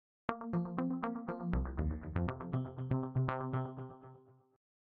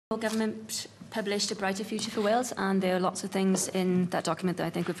Government published A Brighter Future for Wales, and there are lots of things in that document that I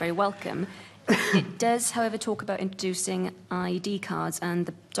think were very welcome. It does, however, talk about introducing ID cards, and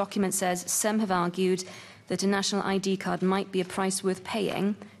the document says some have argued that a national ID card might be a price worth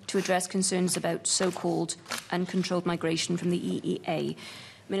paying to address concerns about so-called uncontrolled migration from the EEA.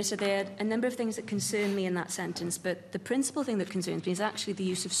 Minister, there are a number of things that concern me in that sentence, but the principal thing that concerns me is actually the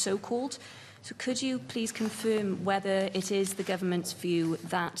use of so-called. So could you please confirm whether it is the government's view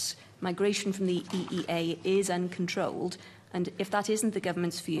that migration from the EEA is uncontrolled? And if that isn't the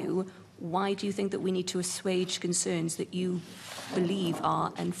government's view, why do you think that we need to assuage concerns that you believe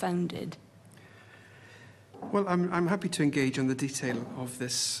are unfounded? Well, I'm happy to engage on the detail of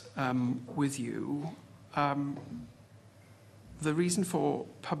this with you. The reason for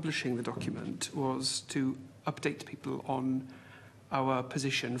publishing the document was to update people on our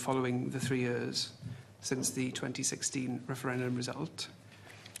position following the 3 years since the 2016 referendum result.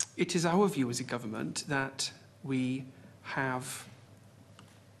 It is our view as a government that we have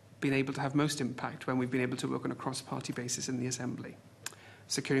been able to have most impact when we've been able to work on a cross-party basis in the Assembly.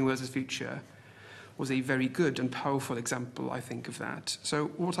 Securing Wales's future was a very good and powerful example, I think, of that.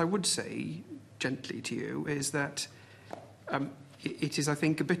 So what I would say gently to you is that it is, I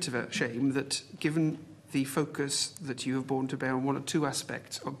think, a bit of a shame that given the focus that you have borne to bear on one or two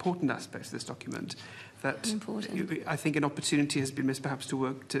aspects, important aspects of this document, that I think an opportunity has been missed perhaps to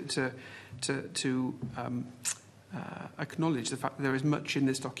work to acknowledge the fact that there is much in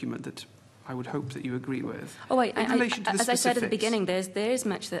this document that I would hope that you agree with. Oh, wait, as I said at the beginning, there is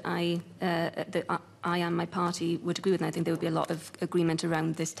much that I and my party would agree with, and I think there would be a lot of agreement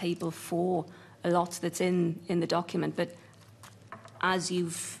around this table for a lot that's in the document. But as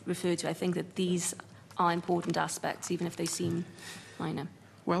you've referred to, I think that these are important aspects, even if they seem minor.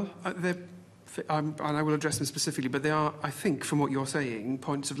 Well, and I will address them specifically, but they are, I think, from what you're saying,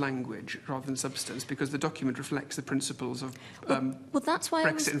 points of language rather than substance, because the document reflects the principles of that's why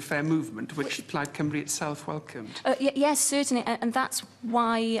Brexit and fair movement, which Plaid Cymru itself welcomed. Yes, certainly, and that's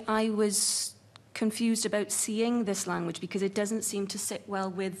why I was confused about seeing this language, because it doesn't seem to sit well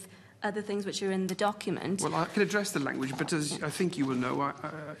with other things which are in the document. Well, I can address the language, but as I think you will know,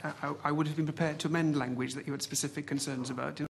 I would have been prepared to amend language that you had specific concerns about.